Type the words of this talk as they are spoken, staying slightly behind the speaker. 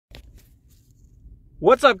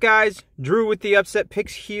What's up, guys? Drew with the Upset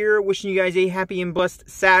Picks here, wishing you guys a happy and blessed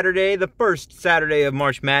Saturday, the first Saturday of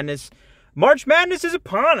March Madness. March Madness is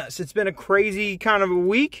upon us. It's been a crazy kind of a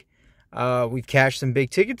week. We've cashed some big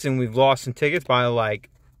tickets and we've lost some tickets by like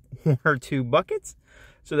 1 or 2 buckets.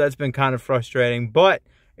 So that's been kind of frustrating, but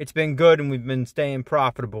it's been good and we've been staying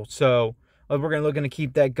profitable. So we're looking to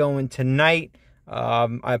keep that going tonight.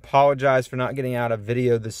 I apologize for not getting out a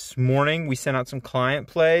video this morning. We sent out some client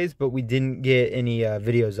plays, but we didn't get any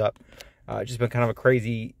videos up. It's just been kind of a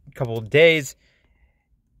crazy couple of days.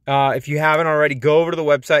 If you haven't already, go over to the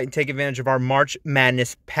website and take advantage of our March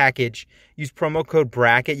Madness package. Use promo code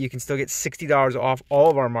BRACKET. You can still get $60 off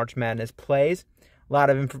all of our March Madness plays. A lot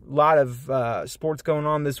of sports going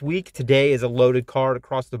on this week. Today is a loaded card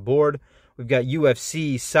across the board. We've got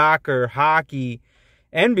UFC, soccer, hockey,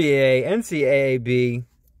 NBA, NCAA.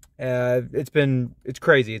 It's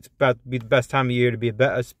crazy. It's about to be the best time of year to be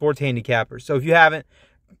a sports handicapper. So if you haven't,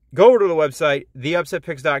 go over to the website,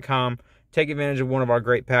 theupsetpicks.com. Take advantage of one of our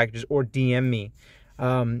great packages or DM me.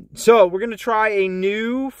 So we're going to try a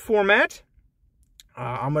new format.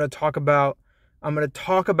 I'm going to talk about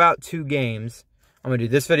 2 games. I'm going to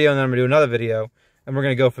do this video and then I'm going to do another video and we're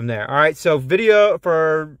going to go from there. All right. So video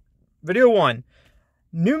 1.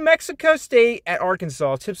 New Mexico State at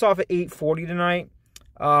Arkansas tips off at 8:40 tonight.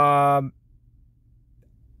 I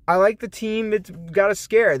like the team that's got a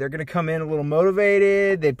scare. They're going to come in a little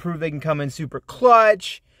motivated. They prove they can come in super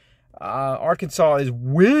clutch. Arkansas is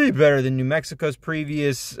way better than New Mexico's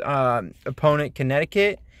previous opponent,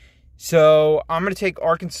 Connecticut. So I'm going to take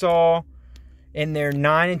Arkansas in their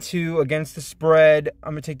 9-2 against the spread.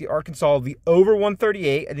 I'm going to take the Arkansas the over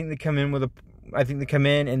 138. I think they come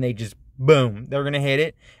in and they just boom, they're going to hit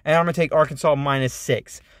it. And I'm going to take Arkansas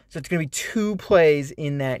 -6. So it's going to be 2 plays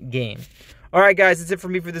in that game. All right, guys, that's it for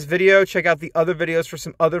me for this video. Check out the other videos for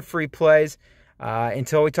some other free plays.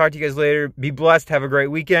 Until we talk to you guys later, be blessed. Have a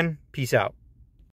great weekend. Peace out.